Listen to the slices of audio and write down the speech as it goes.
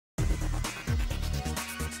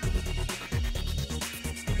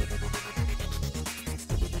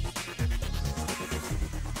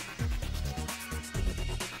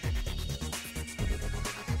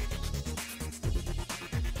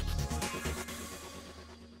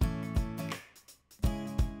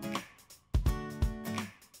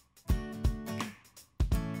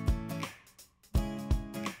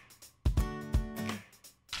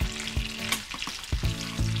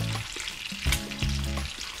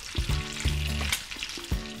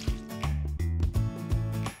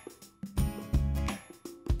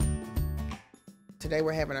today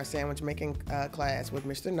we're having our sandwich making class with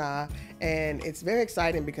Mr. Na, and it's very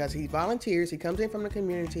exciting because he volunteers. He comes in from the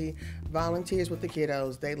community, volunteers with the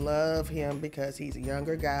kiddos. They love him because he's a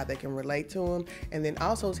younger guy. They can relate to him, and then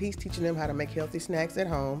also he's teaching them how to make healthy snacks at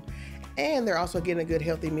home, and they're also getting a good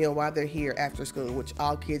healthy meal while they're here after school, which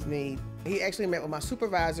all kids need. He actually met with my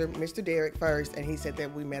supervisor, Mr. Derek, first, and he said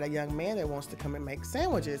that we met a young man that wants to come and make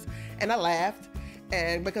sandwiches, and I laughed,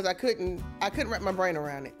 and because I couldn't wrap my brain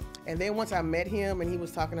around it. And then once I met him and he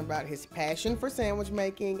was talking about his passion for sandwich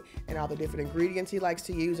making and all the different ingredients he likes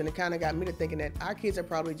to use, and it kind of got me to thinking that our kids are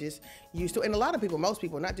probably just used to, and a lot of people, most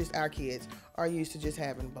people, not just our kids, are used to just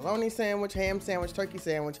having bologna sandwich, ham sandwich, turkey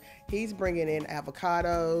sandwich. He's bringing in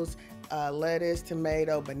avocados, lettuce,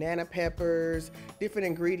 tomato, banana peppers, different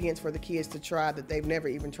ingredients for the kids to try that they've never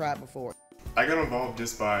even tried before. I got involved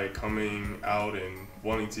just by coming out and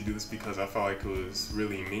wanting to do this because I felt like it was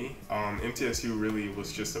really me. MTSU really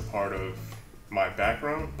was just a part of my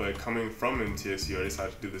background, but coming from MTSU, I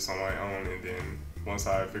decided to do this on my own, and then once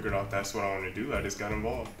I figured out that's what I wanted to do, I just got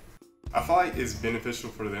involved. I feel like it's beneficial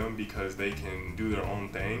for them because they can do their own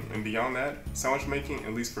thing, and beyond that, sandwich making,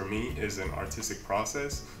 at least for me, is an artistic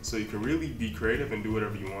process, so you can really be creative and do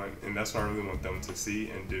whatever you want, and that's what I really want them to see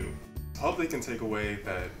and do. I hope they can take away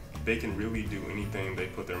that they can really do anything they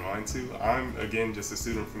put their mind to. I'm, again, just a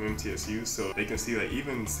student from MTSU, so they can see that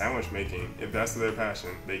even sandwich making, if that's their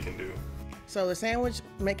passion, they can do. So the sandwich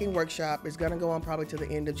making workshop is going to go on probably to the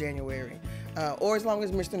end of January, or as long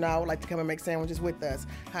as Mr. Na would like to come and make sandwiches with us.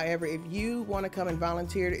 However, if you want to come and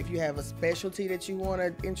volunteer, if you have a specialty that you want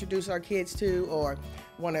to introduce our kids to, or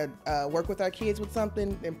want to work with our kids with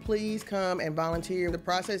something, then please come and volunteer. The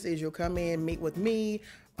process is you'll come in, meet with me,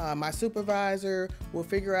 my supervisor. Will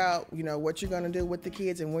figure out, what you're going to do with the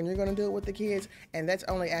kids and when you're going to do it with the kids, and that's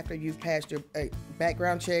only after you've passed your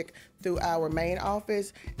background check through our main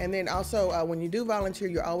office. And then also, when you do volunteer,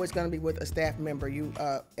 you're always going to be with a staff member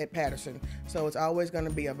at Patterson. So it's always going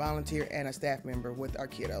to be a volunteer and a staff member with our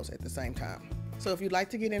kiddos at the same time. So if you'd like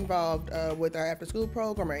to get involved with our after-school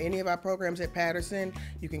program or any of our programs at Patterson,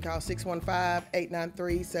 you can call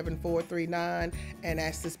 615-893-7439 and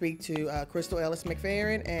ask to speak to Crystal Ellis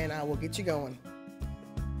McFerrin, and I will get you going.